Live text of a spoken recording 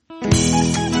Good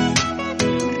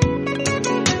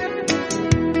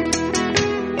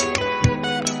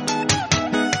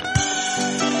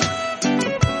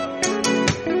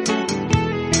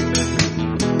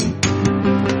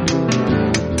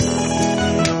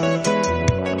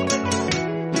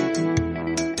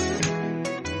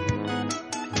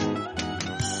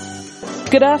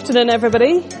afternoon,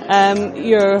 everybody.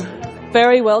 You're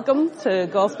very welcome to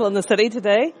Gospel in the City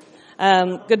today.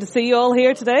 Good to see you all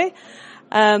here today.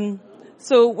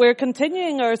 So we're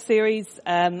continuing our series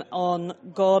on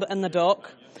God in the Dock,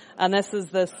 and this is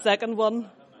the second one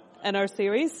in our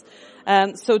series.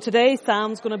 So today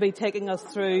Sam's going to be taking us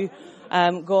through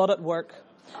God at work.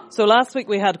 So last week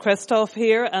we had Christoph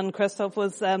here, and Christoph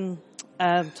was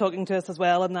talking to us as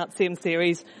well in that same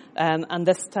series. And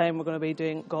this time we're going to be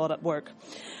doing God at work.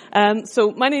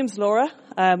 So my name's Laura.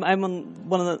 I'm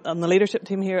on the leadership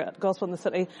team here at Gospel in the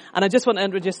City. And I just want to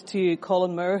introduce to you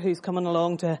Colin Moore, who's coming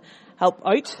along to help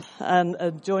out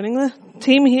and joining the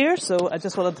team here. So I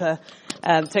just wanted to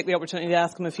take the opportunity to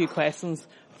ask him a few questions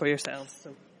for yourselves.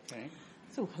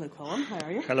 So hello, Colin. How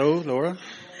are you? Hello, Laura.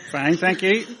 Fine, thank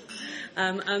you.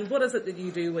 And what is it that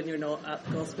you do when you're not at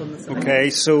Gospel in the City? Okay,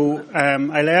 so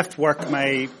I left work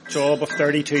my job of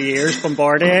 32 years,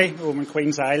 Bombardier, over in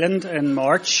Queen's Island in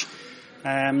March,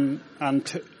 and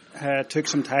took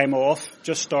some time off.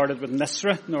 Just started with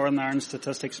NISRA, Northern Ireland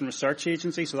Statistics and Research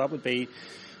Agency, so that would be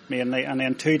mainly. And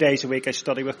then 2 days a week I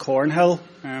study with Cornhill,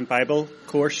 Bible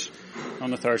course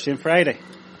on a Thursday and Friday.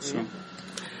 So.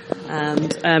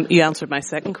 And you answered my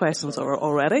second question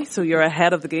already, so you're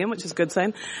ahead of the game, which is a good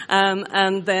sign.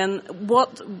 And then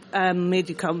what made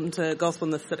you come to Gospel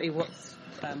in the City? What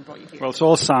brought you here? Well, it's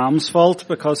all Sam's fault,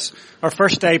 because our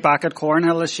first day back at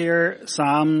Cornhill this year,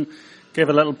 Sam gave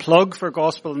a little plug for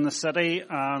Gospel in the City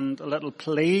and a little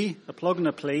plea, a plug and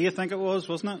a plea, I think it was,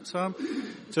 wasn't it, Sam?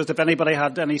 Just if anybody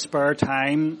had any spare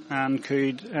time and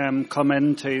could come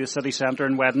into the city centre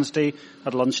on Wednesday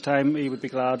at lunchtime, he would be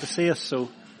glad to see us. So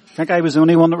I think I was the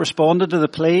only one that responded to the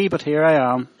plea, but here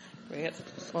I am. Great.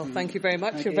 Well, thank you very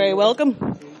much. You're very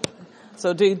welcome.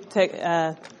 So do take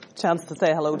a chance to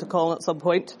say hello to Colin at some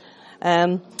point.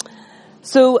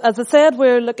 So as I said,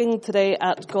 we're looking today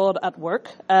at God at work,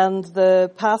 and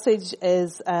the passage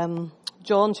is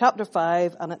John chapter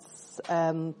 5, and it's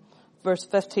verse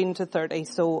 15 to 30.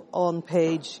 So on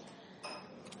page...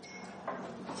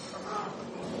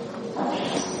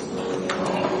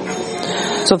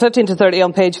 So 15 to 30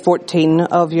 on page 14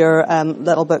 of your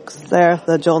little books there,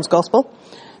 the John's Gospel.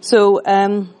 So,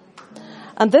 and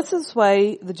this is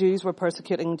why the Jews were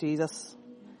persecuting Jesus,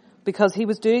 because he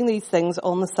was doing these things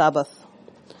on the Sabbath.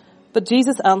 But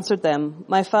Jesus answered them,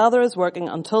 "My Father is working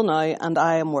until now, and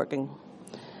I am working."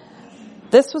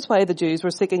 This was why the Jews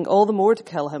were seeking all the more to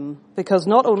kill him, because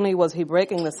not only was he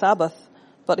breaking the Sabbath,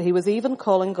 but he was even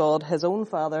calling God his own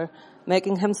Father,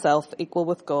 making himself equal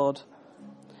with God.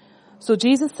 So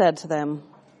Jesus said to them,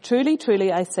 "Truly,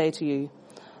 truly, I say to you,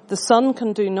 the Son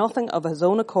can do nothing of his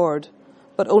own accord,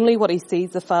 but only what he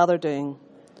sees the Father doing.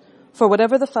 For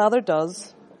whatever the Father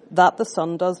does, that the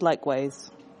Son does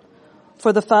likewise.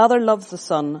 For the Father loves the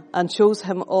Son and shows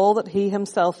him all that he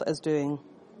himself is doing.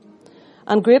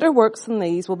 And greater works than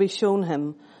these will be shown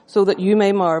him, so that you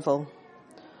may marvel.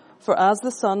 For as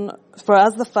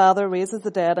the Father raises the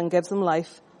dead and gives them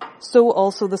life, so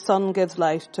also the Son gives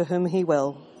life to whom he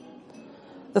will.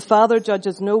 The Father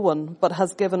judges no one, but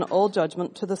has given all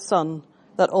judgment to the Son,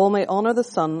 that all may honour the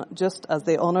Son just as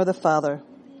they honour the Father.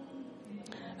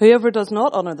 Whoever does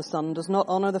not honour the Son does not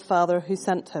honour the Father who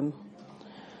sent him.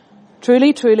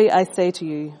 Truly, truly, I say to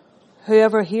you,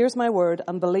 whoever hears my word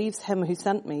and believes him who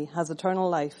sent me has eternal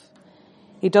life.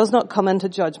 He does not come into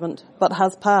judgment, but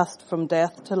has passed from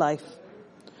death to life.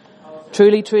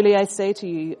 Truly, truly, I say to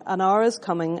you, an hour is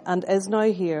coming and is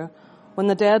now here, when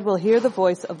the dead will hear the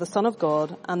voice of the Son of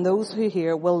God, and those who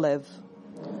hear will live.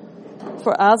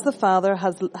 For as the Father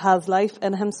has life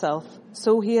in himself,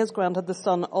 so he has granted the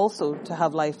Son also to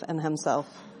have life in himself.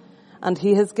 And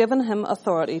he has given him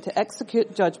authority to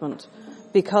execute judgment,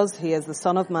 because he is the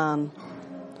Son of Man.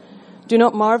 Do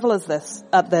not marvel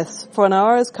at this, for an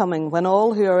hour is coming when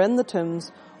all who are in the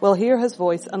tombs will hear his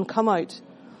voice and come out,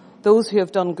 those who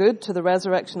have done good to the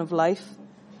resurrection of life,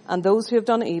 and those who have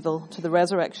done evil to the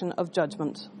resurrection of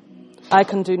judgment. I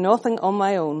can do nothing on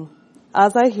my own.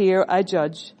 As I hear, I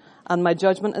judge, and my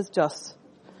judgment is just,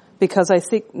 because I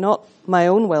seek not my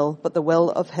own will, but the will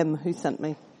of him who sent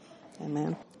me.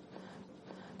 Amen.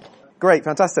 Great,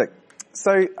 fantastic.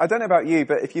 So I don't know about you,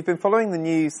 but if you've been following the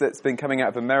news that's been coming out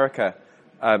of America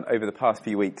over the past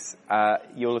few weeks,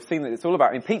 you'll have seen that it's all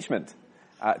about impeachment.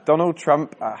 Donald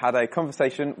Trump had a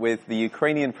conversation with the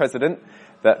Ukrainian president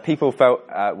that people felt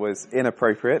was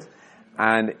inappropriate,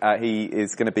 and he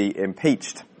is going to be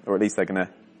impeached, or at least they're going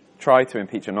to try to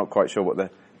impeach. I'm not quite sure what the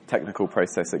technical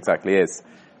process exactly is.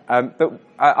 But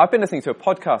I've been listening to a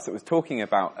podcast that was talking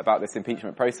about this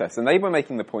impeachment process, and they were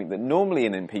making the point that normally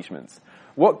in impeachments,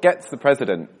 what gets the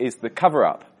president is the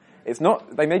cover-up. It's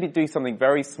not, they maybe do something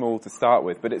very small to start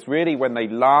with, but it's really when they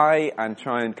lie and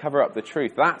try and cover up the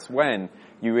truth, that's when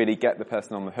you really get the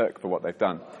person on the hook for what they've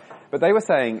done. But they were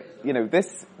saying,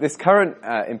 this current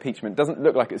impeachment doesn't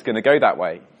look like it's going to go that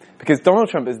way. Because Donald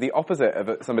Trump is the opposite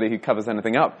of somebody who covers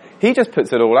anything up. He just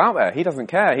puts it all out there. He doesn't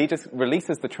care. He just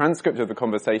releases the transcript of the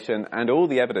conversation, and all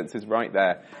the evidence is right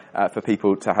there for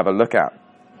people to have a look at.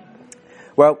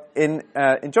 Well, in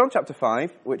John chapter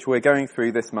 5, which we're going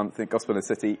through this month in Gospel in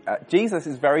the City, Jesus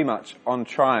is very much on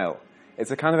trial.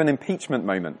 It's a kind of an impeachment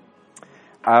moment.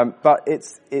 But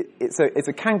it's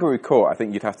a kangaroo court, I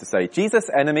think you'd have to say. Jesus'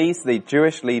 enemies, the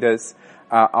Jewish leaders,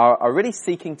 are really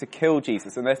seeking to kill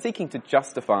Jesus, and they're seeking to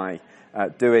justify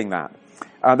doing that.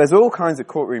 There's all kinds of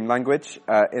courtroom language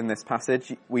in this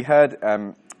passage. We heard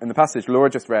in the passage Laura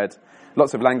just read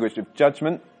lots of language of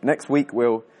judgment. Next week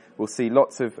we'll see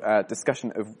lots of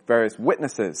discussion of various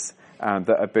witnesses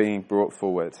that are being brought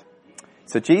forward.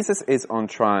 So Jesus is on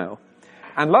trial.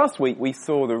 And last week we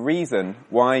saw the reason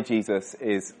why Jesus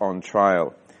is on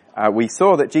trial. We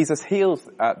saw that Jesus heals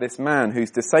this man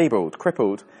who's disabled,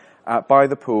 crippled, by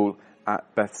the pool at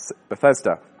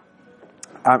Bethesda.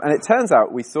 And it turns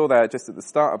out, we saw there just at the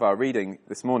start of our reading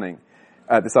this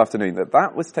afternoon,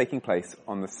 that was taking place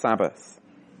on the Sabbath.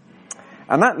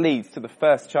 And that leads to the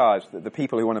first charge that the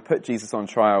people who want to put Jesus on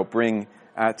trial bring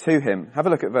to him. Have a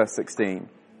look at verse 16.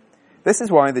 This is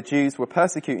why the Jews were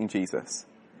persecuting Jesus,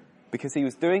 because he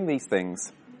was doing these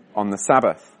things on the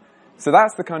Sabbath. So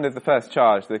that's the kind of the first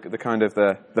charge, the kind of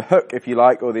the hook, if you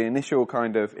like, or the initial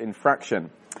kind of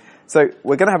infraction. So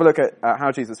we're going to have a look at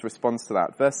how Jesus responds to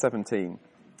that. Verse 17.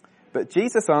 But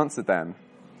Jesus answered them,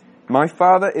 "My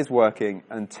Father is working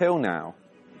until now,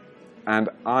 and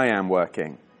I am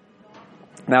working."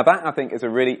 Now that, I think, is a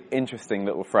really interesting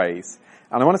little phrase,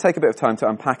 and I want to take a bit of time to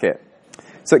unpack it.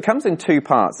 So it comes in two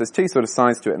parts. There's two sort of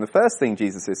sides to it, and the first thing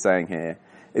Jesus is saying here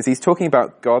is he's talking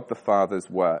about God the Father's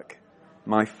work.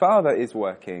 My Father is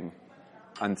working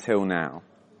until now.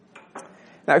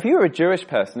 Now, if you're a Jewish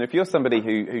person, if you're somebody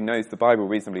who knows the Bible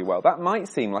reasonably well, that might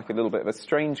seem like a little bit of a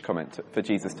strange comment for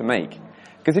Jesus to make.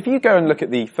 Because if you go and look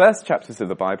at the first chapters of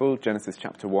the Bible, Genesis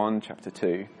chapter 1, chapter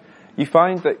 2, you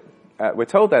find that we're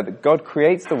told there that God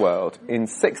creates the world in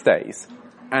 6 days,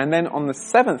 and then on the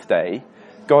seventh day,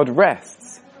 God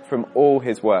rests from all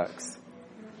his works.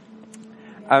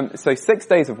 So 6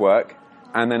 days of work,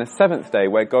 and then a seventh day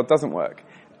where God doesn't work.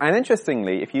 And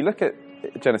interestingly, if you look at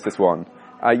Genesis 1,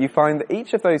 you find that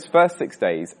each of those first 6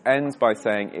 days ends by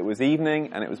saying it was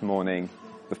evening and it was morning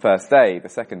the first day, the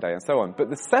second day, and so on. But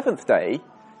the seventh day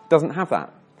doesn't have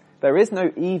that. There is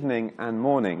no evening and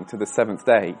morning to the seventh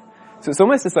day. So it's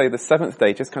almost as though the seventh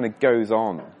day just kind of goes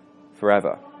on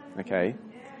forever. Okay?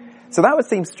 So that would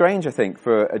seem strange, I think,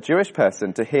 for a Jewish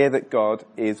person to hear that God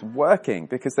is working,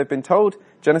 because they've been told,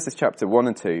 Genesis chapter 1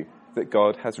 and 2, that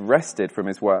God has rested from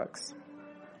his works.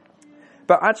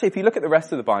 But actually, if you look at the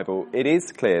rest of the Bible, it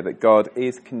is clear that God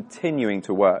is continuing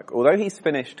to work. Although he's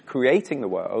finished creating the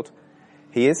world,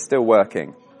 he is still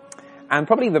working. And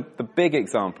probably the big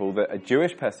example that a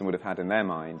Jewish person would have had in their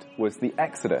mind was the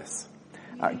Exodus.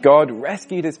 God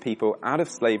rescued his people out of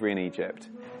slavery in Egypt,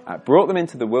 brought them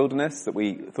into the wilderness that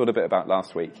we thought a bit about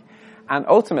last week, and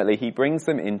ultimately he brings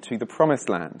them into the Promised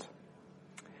Land.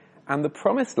 And the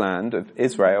Promised Land of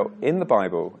Israel in the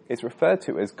Bible is referred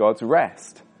to as God's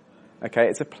rest. Okay,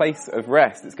 it's a place of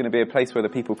rest. It's going to be a place where the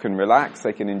people can relax,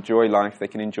 they can enjoy life, they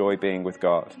can enjoy being with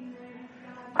God.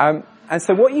 And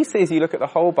so what you see as you look at the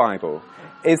whole Bible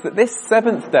is that this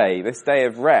seventh day, this day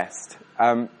of rest,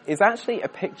 is actually a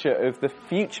picture of the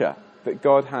future that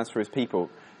God has for his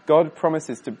people. God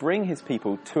promises to bring his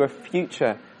people to a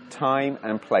future time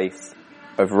and place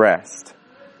of rest.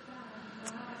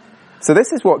 So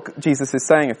this is what Jesus is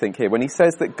saying, I think, here, when he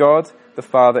says that God the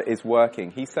Father is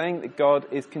working. He's saying that God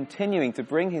is continuing to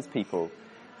bring his people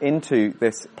into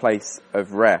this place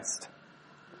of rest.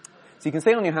 So you can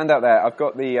see on your handout there, I've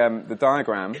got the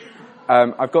diagram.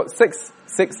 I've got the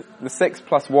 6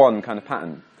 plus 1 kind of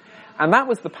pattern. And that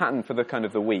was the pattern for the kind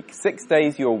of the week. 6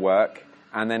 days you'll work,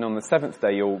 and then on the seventh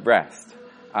day you'll rest.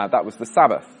 That was the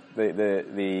Sabbath,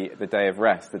 the day of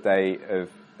rest, the day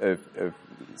of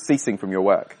ceasing from your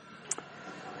work.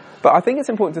 But I think it's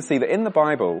important to see that in the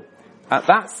Bible,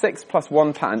 that 6 plus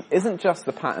 1 pattern isn't just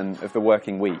the pattern of the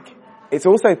working week. it's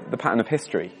also the pattern of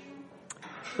history.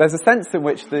 There's a sense in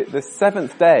which the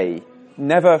seventh day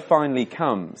never finally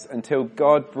comes until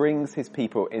God brings his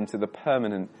people into the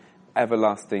permanent,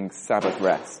 everlasting Sabbath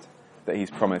rest that he's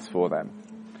promised for them.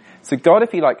 So God,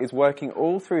 if you like, is working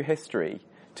all through history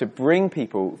to bring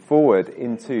people forward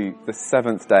into the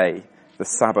seventh day, the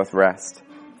Sabbath rest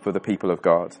for the people of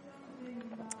God.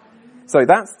 So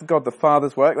that's God the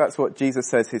Father's work. That's what Jesus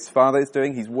says his Father is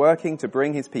doing. He's working to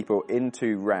bring his people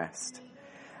into rest.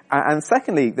 And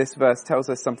secondly, this verse tells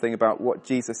us something about what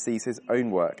Jesus sees his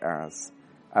own work as.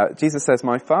 Jesus says,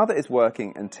 my Father is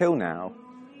working until now,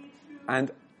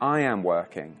 and I am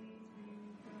working.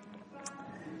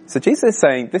 So Jesus is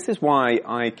saying, this is why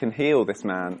I can heal this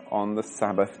man on the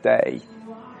Sabbath day.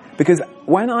 Because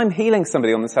when I'm healing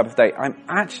somebody on the Sabbath day, I'm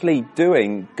actually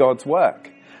doing God's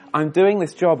work. I'm doing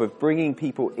this job of bringing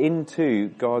people into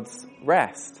God's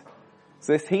rest.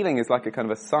 So this healing is like a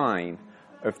kind of a sign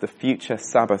of the future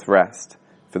Sabbath rest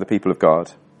for the people of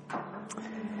God.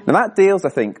 Now that deals, I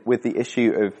think, with the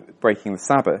issue of breaking the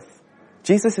Sabbath.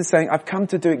 Jesus is saying, I've come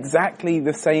to do exactly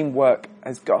the same work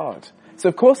as God. So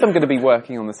of course I'm going to be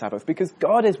working on the Sabbath because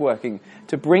God is working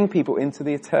to bring people into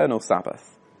the eternal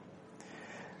Sabbath.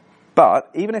 But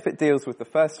even if it deals with the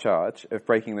first charge of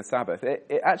breaking the Sabbath,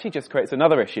 it actually just creates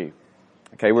another issue.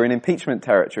 Okay, we're in impeachment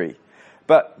territory.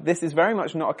 But this is very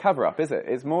much not a cover-up, is it?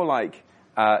 It's more like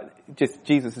just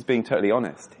Jesus is being totally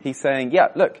honest. He's saying, yeah,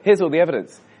 look, here's all the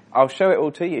evidence. I'll show it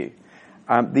all to you.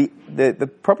 The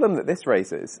problem that this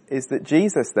raises is that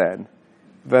Jesus then,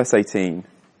 verse 18,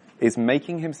 is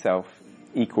making himself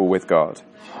equal with God.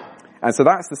 And so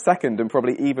that's the second and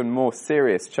probably even more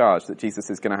serious charge that Jesus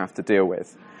is going to have to deal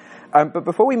with. But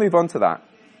before we move on to that,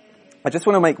 I just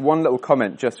want to make one little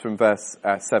comment just from verse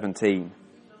 17.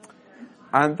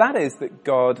 And that is that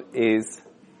God is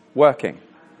working.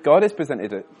 God is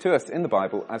presented to us in the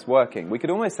Bible as working. We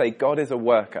could almost say God is a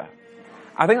worker.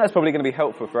 I think that's probably going to be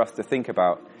helpful for us to think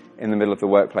about in the middle of the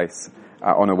workplace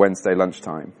on a Wednesday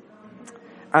lunchtime.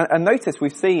 And notice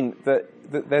we've seen that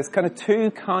there's kind of two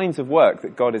kinds of work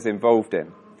that God is involved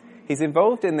in. He's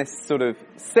involved in this sort of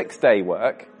 6-day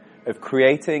work of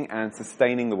creating and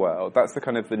sustaining the world. That's the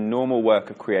kind of the normal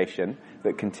work of creation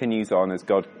that continues on as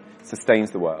God sustains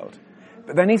the world.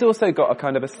 But then he's also got a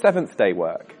kind of a 7th-day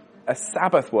work, a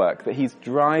Sabbath work that he's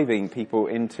driving people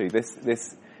into,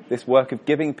 this work of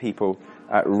giving people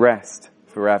rest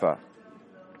forever.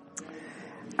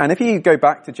 And if you go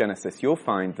back to Genesis, you'll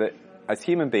find that as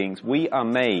human beings, we are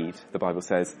made, the Bible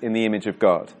says, in the image of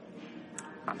God.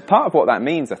 Part of what that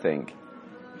means, I think,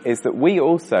 is that we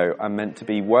also are meant to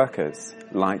be workers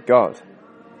like God.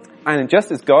 And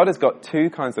just as God has got two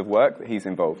kinds of work that he's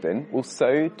involved in, well,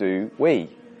 so do we.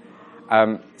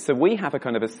 So we have a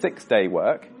kind of a 6-day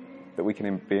work that we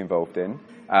can be involved in,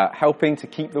 helping to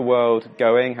keep the world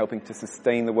going, helping to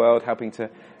sustain the world, helping to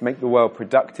make the world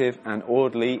productive and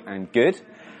orderly and good.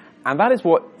 And that is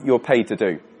what you're paid to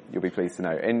do, you'll be pleased to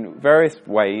know. In various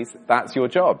ways, that's your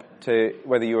job.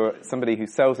 Whether you're somebody who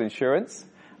sells insurance,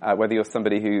 whether you're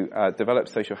somebody who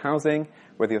develops social housing,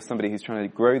 whether you're somebody who's trying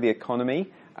to grow the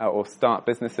economy or start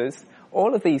businesses,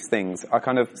 all of these things are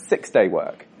kind of 6-day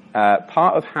work.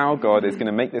 Part of how God is going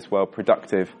to make this world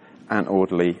productive and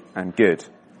orderly and good.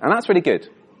 And that's really good.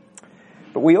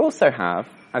 But we also have,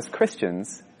 as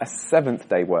Christians, a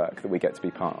 7th-day work that we get to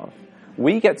be part of.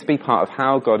 We get to be part of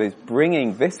how God is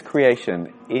bringing this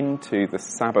creation into the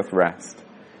Sabbath rest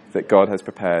that God has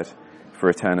prepared for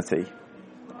eternity.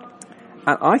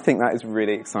 And I think that is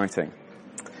really exciting.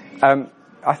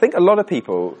 I think a lot of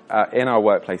people in our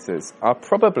workplaces are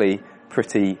probably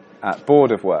pretty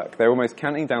bored of work. They're almost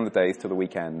counting down the days to the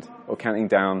weekend or counting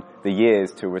down the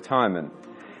years to retirement.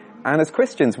 And as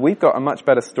Christians, we've got a much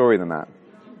better story than that.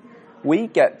 We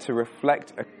get to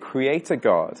reflect a creator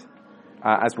God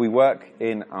as we work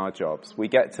in our jobs. We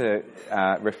get to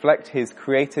reflect his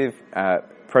creative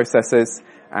processes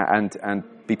and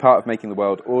be part of making the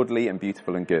world orderly and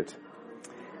beautiful and good.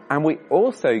 And we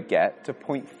also get to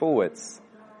point forwards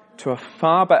to a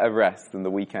far better rest than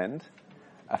the weekend,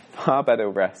 a far better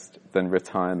rest than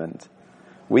retirement.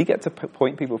 We get to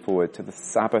point people forward to the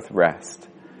Sabbath rest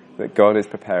that God is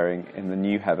preparing in the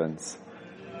new heavens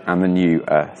and the new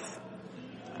earth.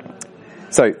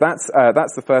 So that's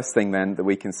the first thing then that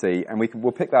we can see, and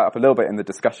we'll pick that up a little bit in the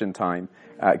discussion time.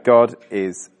 God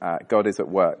is at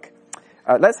work.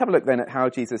 Let's have a look then at how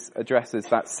Jesus addresses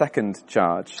that second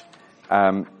charge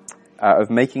of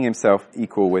making himself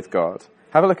equal with God.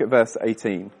 Have a look at verse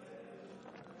 18.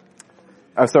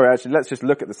 Oh, sorry, actually, let's just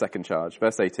look at the second charge,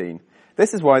 verse 18.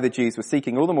 This is why the Jews were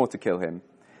seeking all the more to kill him,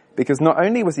 because not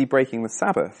only was he breaking the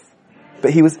Sabbath,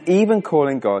 but he was even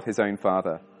calling God his own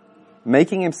Father,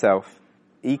 making himself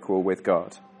equal with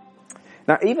God.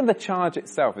 Now, even the charge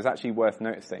itself is actually worth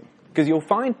noticing, because you'll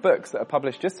find books that are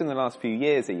published just in the last few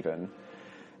years even,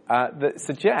 that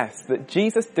suggest that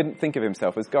Jesus didn't think of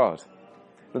himself as God.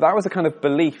 That was a kind of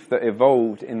belief that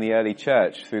evolved in the early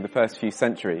church through the first few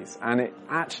centuries, and it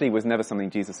actually was never something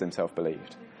Jesus himself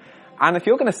believed. And if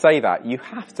you're going to say that, you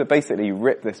have to basically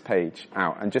rip this page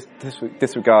out and just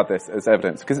disregard this as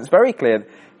evidence, because it's very clear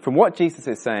from what Jesus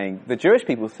is saying, the Jewish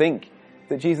people think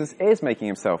that Jesus is making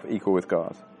himself equal with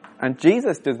God. And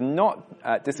Jesus does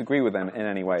not disagree with them in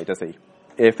any way, does he?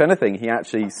 If anything, he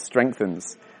actually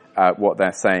strengthens what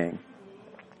they're saying.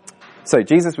 So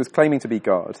Jesus was claiming to be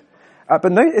God.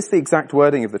 But notice the exact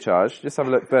wording of the charge. Just have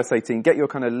a look, verse 18. Get your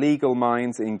kind of legal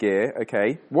minds in gear,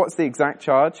 okay? What's the exact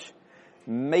charge?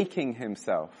 Making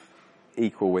himself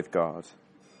equal with God.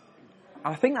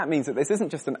 I think that means that this isn't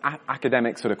just an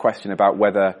academic sort of question about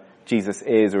whether Jesus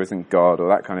is or isn't God or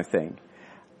that kind of thing.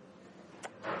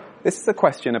 This is a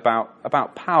question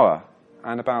about power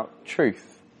and about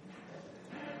truth.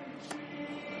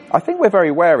 I think we're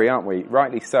very wary, aren't we,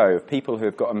 rightly so, of people who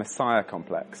have got a Messiah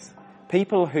complex.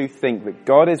 People who think that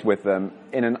God is with them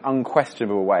in an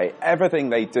unquestionable way. Everything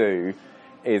they do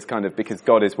is kind of because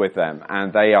God is with them,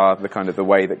 and they are the kind of the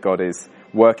way that God is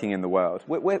working in the world.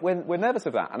 We're nervous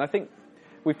of that, and I think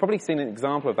we've probably seen an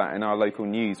example of that in our local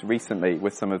news recently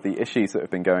with some of the issues that have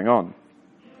been going on.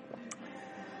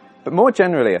 But more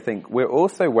generally, I think we're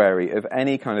also wary of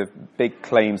any kind of big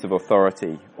claims of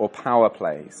authority or power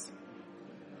plays.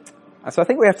 And so I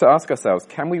think we have to ask ourselves,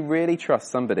 can we really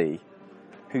trust somebody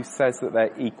who says that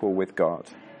they're equal with God?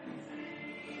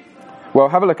 Well,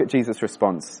 have a look at Jesus'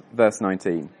 response, verse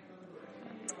 19.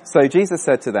 So Jesus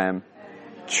said to them,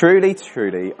 "Truly,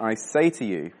 truly, I say to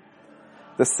you,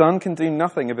 the Son can do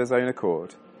nothing of his own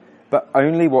accord, but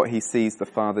only what he sees the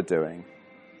Father doing.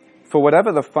 For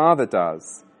whatever the Father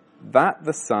does, that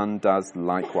the Son does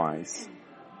likewise."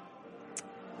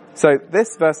 So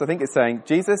this verse, I think, is saying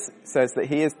Jesus says that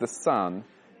he is the Son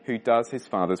who does his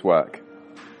Father's work.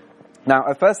 Now,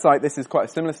 at first sight, this is quite a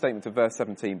similar statement to verse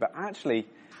 17, but actually,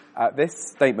 this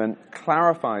statement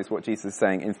clarifies what Jesus is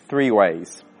saying in three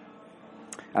ways.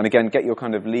 And again, get your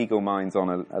kind of legal minds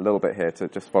on a little bit here to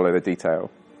just follow the detail.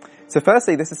 So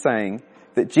firstly, this is saying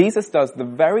that Jesus does the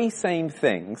very same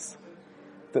things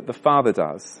that the Father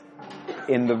does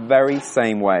in the very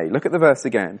same way. Look at the verse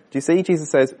again. Do you see?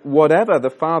 Jesus says, whatever the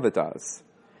Father does,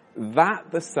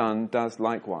 that the Son does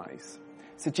likewise.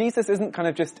 So Jesus isn't kind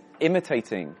of just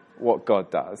imitating what God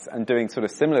does and doing sort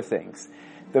of similar things.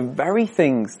 The very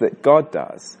things that God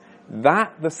does,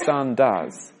 that the Son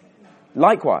does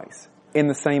likewise in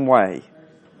the same way.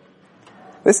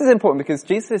 This is important because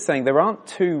Jesus is saying there aren't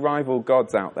two rival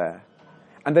gods out there.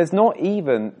 And there's not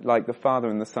even like the Father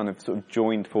and the Son have sort of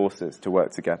joined forces to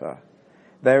work together.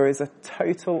 There is a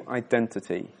total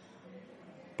identity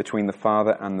between the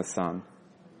Father and the Son.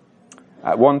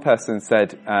 One person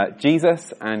said,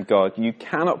 Jesus and God, you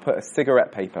cannot put a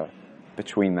cigarette paper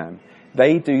between them.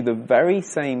 They do the very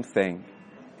same thing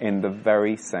in the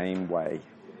very same way.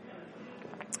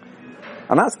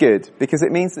 And that's good because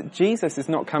it means that Jesus is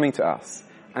not coming to us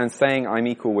and saying I'm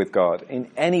equal with God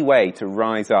in any way to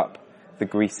rise up the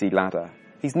greasy ladder.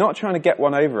 He's not trying to get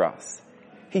one over us.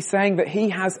 He's saying that he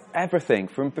has everything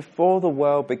from before the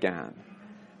world began.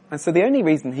 And so the only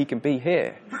reason he can be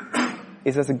here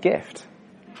is as a gift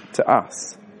to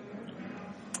us.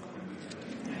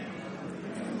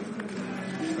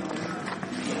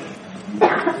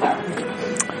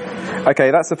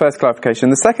 Okay, that's the first clarification.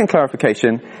 The second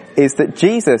clarification is that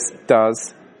Jesus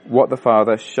does what the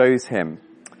Father shows him.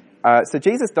 So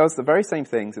Jesus does the very same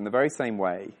things in the very same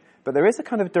way, but there is a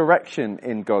kind of direction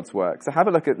in God's work. So have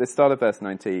a look at the start of verse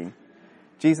 19.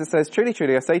 Jesus says, "Truly,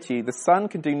 truly, I say to you, the Son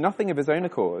can do nothing of his own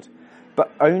accord,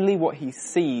 but only what he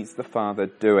sees the Father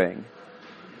doing."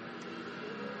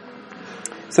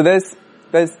 So there's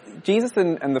Jesus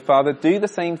and the Father do the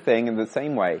same thing in the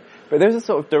same way, but there's a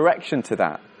sort of direction to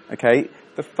that, okay?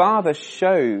 The Father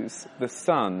shows the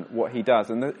Son what he does,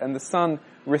 and the Son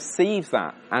receives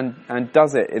that and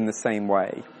does it in the same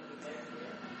way.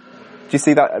 Do you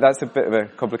see that? That's a bit of a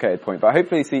complicated point, but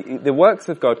hopefully you see the works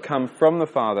of God come from the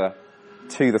Father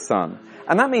to the Son.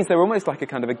 And that means they're almost like a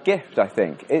kind of a gift, I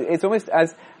think. It's almost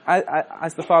as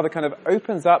the Father kind of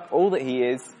opens up all that he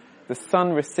is, the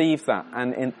Son receives that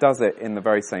and does it in the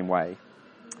very same way.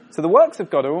 So the works of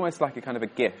God are almost like a kind of a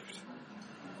gift.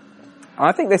 And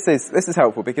I think this is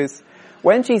helpful because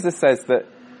when Jesus says that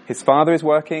his Father is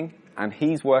working and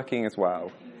he's working as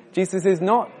well, Jesus is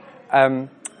not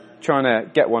trying to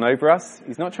get one over us.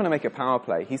 He's not trying to make a power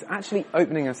play. He's actually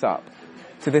opening us up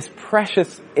to this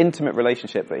precious, intimate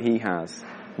relationship that he has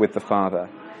with the Father.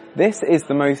 This is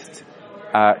the most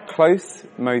close,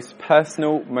 most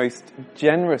personal, most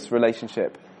generous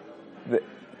relationship that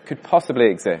could possibly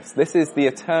exist. This is the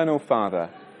eternal Father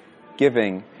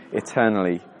giving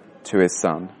eternally to his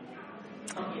Son.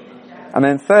 And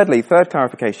then thirdly, third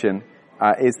clarification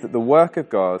is that the work of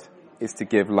God is to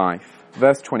give life.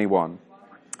 Verse 21.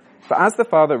 For as the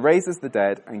Father raises the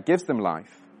dead and gives them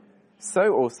life,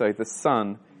 so also the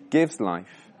Son gives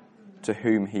life to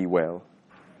whom he will.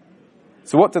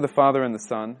 So what do the Father and the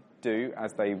Son do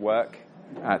as they work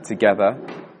together?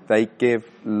 They give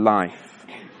life.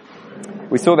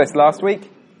 We saw this last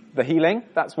week, the healing.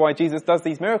 That's why Jesus does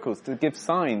these miracles, to give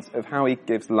signs of how he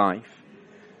gives life.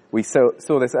 We saw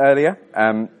this earlier,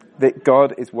 that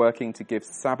God is working to give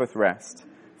Sabbath rest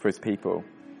for his people.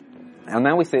 And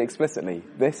now we see explicitly,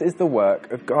 this is the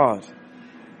work of God,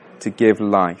 to give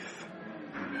life.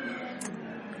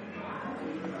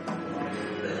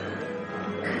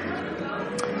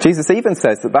 Jesus even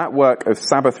says that work of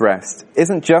Sabbath rest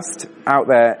isn't just out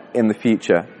there in the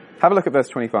future. Have a look at verse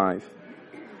 25.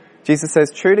 Jesus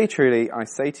says, truly, truly, I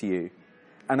say to you,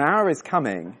 an hour is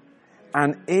coming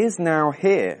and is now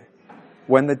here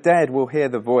when the dead will hear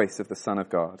the voice of the Son of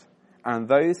God, and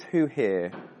those who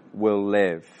hear will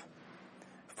live.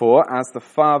 For as the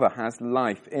Father has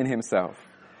life in himself,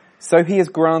 so he has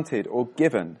granted or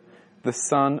given the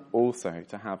Son also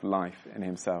to have life in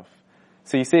himself.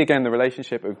 So you see again the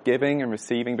relationship of giving and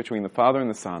receiving between the Father and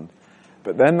the Son,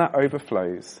 but then that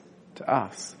overflows to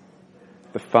us.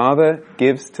 The Father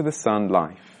gives to the Son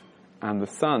life, and the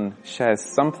Son shares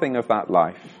something of that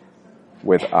life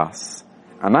with us.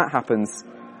 And that happens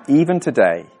even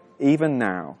today, even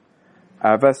now.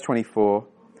 Verse 24,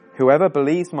 whoever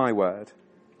believes my word,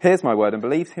 hears my word and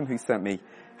believes him who sent me,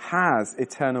 has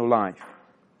eternal life.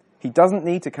 He doesn't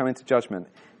need to come into judgment.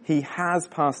 He has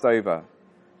passed over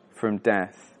from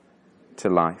death to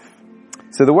life.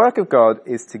 So the work of God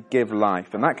is to give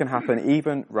life, and that can happen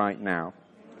even right now.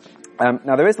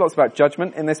 Now there is lots about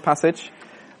judgment in this passage,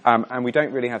 and we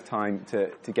don't really have time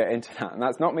to get into that, and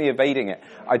that's not me evading it.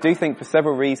 I do think for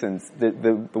several reasons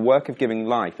the work of giving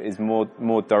life is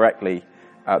more directly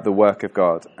the work of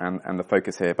God and the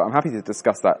focus here, but I'm happy to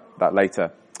discuss that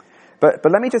later. But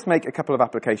let me just make a couple of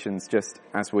applications just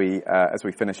as we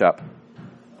finish up.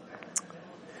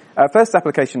 First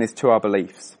application is to our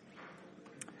beliefs.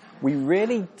 We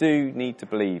really do need to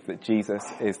believe that Jesus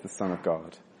is the Son of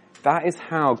God. That is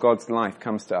how God's life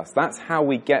comes to us. That's how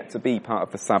we get to be part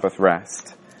of the Sabbath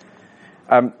rest.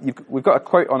 We've got a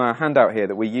quote on our handout here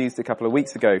that we used a couple of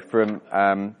weeks ago from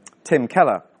Tim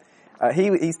Keller.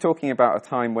 He's talking about a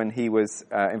time when he was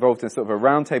involved in sort of a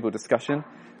roundtable discussion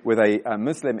with a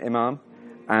Muslim imam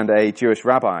and a Jewish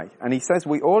rabbi. And he says,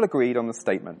 we all agreed on the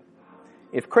statement: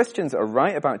 if Christians are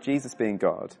right about Jesus being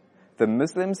God, then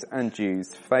Muslims and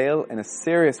Jews fail in a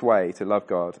serious way to love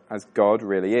God as God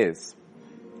really is.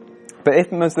 But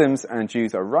if Muslims and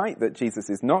Jews are right that Jesus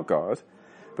is not God,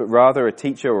 but rather a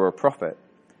teacher or a prophet,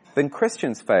 then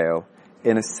Christians fail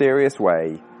in a serious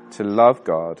way to love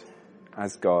God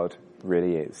as God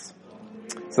really is.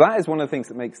 So that is one of the things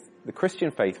that makes the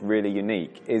Christian faith really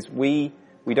unique, is we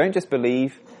don't just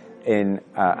believe in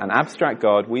an abstract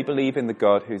God, we believe in the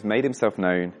God who's made himself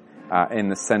known in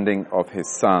the sending of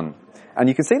his Son. And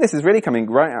you can see this is really coming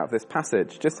right out of this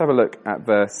passage. Just have a look at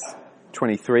verse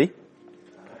 23.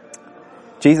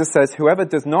 Jesus says, whoever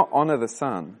does not honor the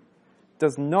Son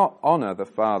does not honor the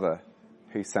Father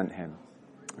who sent him.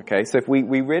 Okay, so if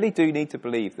we really do need to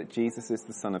believe that Jesus is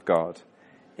the Son of God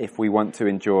if we want to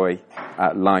enjoy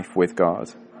life with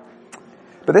God.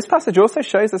 But this passage also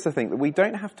shows us, I think, that we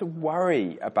don't have to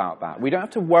worry about that. We don't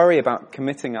have to worry about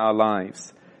committing our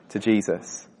lives to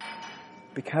Jesus,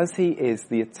 because he is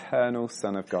the eternal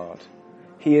Son of God.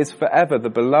 He is forever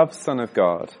the beloved Son of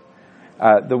God,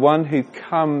 the one who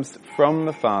comes from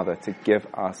the Father to give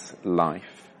us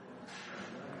life.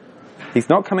 He's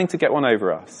not coming to get one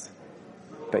over us,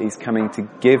 but he's coming to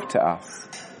give to us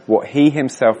what he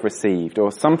himself received,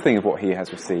 or something of what he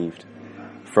has received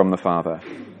from the Father.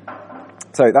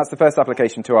 So that's the first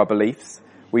application to our beliefs.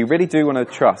 We really do want to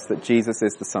trust that Jesus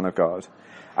is the Son of God.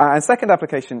 And second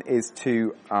application is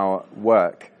to our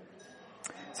work.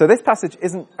 So this passage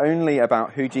isn't only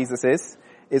about who Jesus is,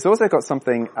 it's also got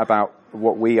something about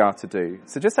what we are to do.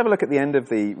 So just have a look at the end of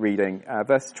the reading,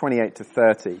 verse 28 to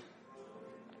 30.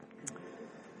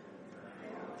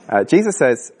 Jesus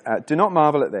says, do not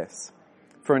marvel at this,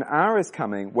 for an hour is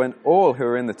coming when all who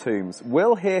are in the tombs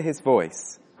will hear his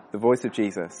voice, the voice of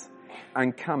Jesus,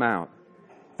 and come out.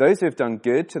 Those who have done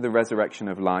good to the resurrection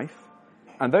of life,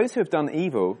 and those who have done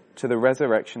evil to the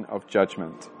resurrection of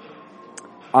judgment.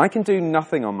 I can do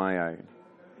nothing on my own.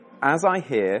 As I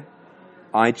hear,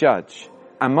 I judge,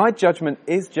 and my judgment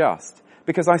is just,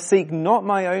 because I seek not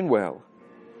my own will,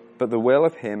 but the will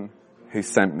of him who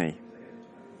sent me.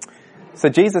 So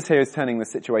Jesus here is turning the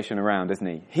situation around, isn't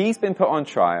he? He's been put on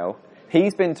trial.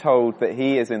 He's been told that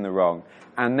he is in the wrong.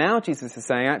 And now Jesus is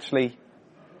saying, actually,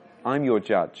 I'm your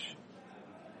judge.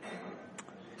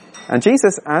 And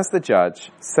Jesus, as the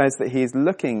judge, says that he is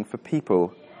looking for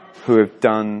people who have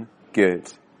done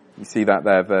good. You see that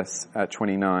there, verse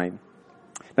 29.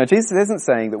 Now, Jesus isn't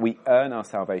saying that we earn our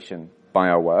salvation by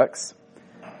our works.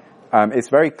 It's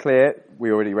very clear,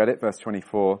 we already read it, verse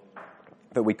 24,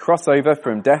 that we cross over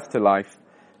from death to life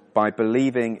by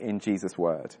believing in Jesus'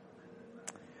 word.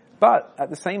 But at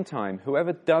the same time,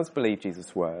 whoever does believe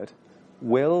Jesus' word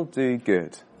will do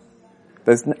good.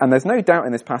 There's no doubt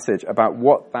in this passage about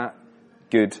what that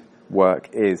good work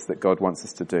is that God wants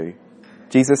us to do.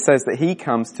 Jesus says that he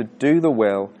comes to do the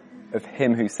will of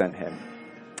him who sent him.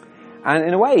 And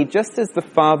in a way, just as the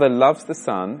Father loves the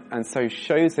Son and so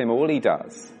shows him all he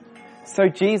does, so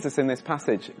Jesus in this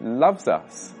passage loves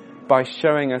us by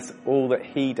showing us all that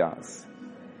he does.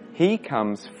 He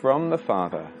comes from the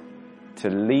Father to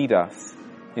lead us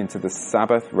into the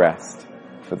Sabbath rest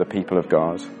for the people of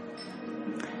God.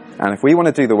 And if we want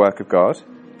to do the work of God,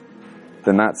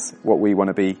 then that's what we want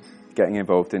to be getting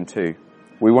involved in too.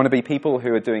 We want to be people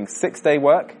who are doing 6-day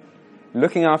work,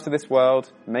 looking after this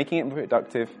world, making it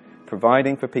productive,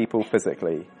 providing for people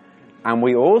physically. And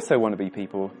we also want to be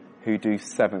people who do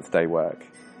 7th-day work,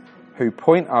 who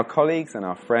point our colleagues and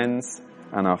our friends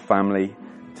and our family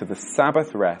to the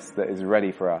Sabbath rest that is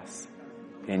ready for us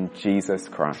in Jesus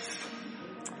Christ.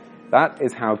 That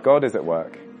is how God is at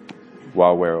work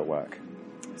while we're at work.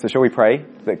 So shall we pray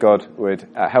that God would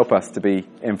help us to be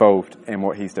involved in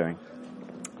what he's doing?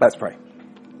 Let's pray.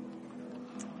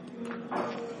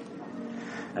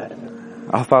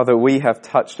 Our Father, we have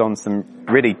touched on some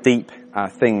really deep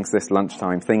things this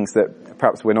lunchtime, things that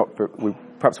perhaps we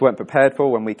weren't prepared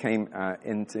for when we came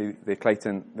into the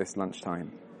Clayton this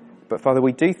lunchtime. But Father,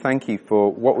 we do thank you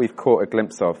for what we've caught a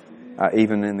glimpse of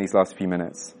even in these last few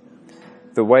minutes.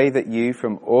 The way that you,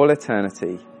 from all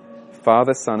eternity,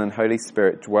 Father, Son, and Holy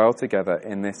Spirit dwell together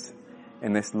in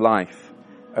this life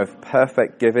of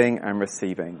perfect giving and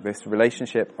receiving, this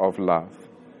relationship of love.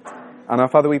 And our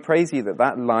Father, we praise you that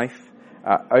that life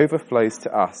overflows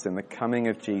to us in the coming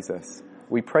of Jesus.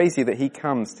 We praise you that he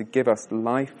comes to give us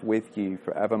life with you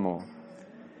forevermore.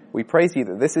 We praise you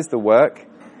that this is the work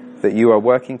that you are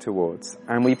working towards.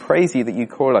 And we praise you that you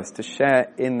call us to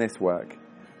share in this work,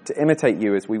 to imitate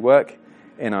you as we work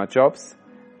in our jobs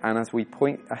and as we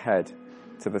point ahead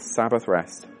to the Sabbath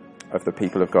rest of the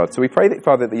people of God. So we pray that,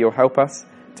 Father, that you'll help us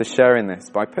to share in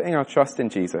this by putting our trust in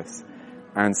Jesus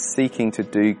and seeking to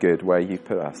do good where you've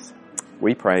put us.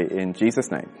 We pray in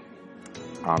Jesus' name.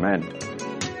 Amen.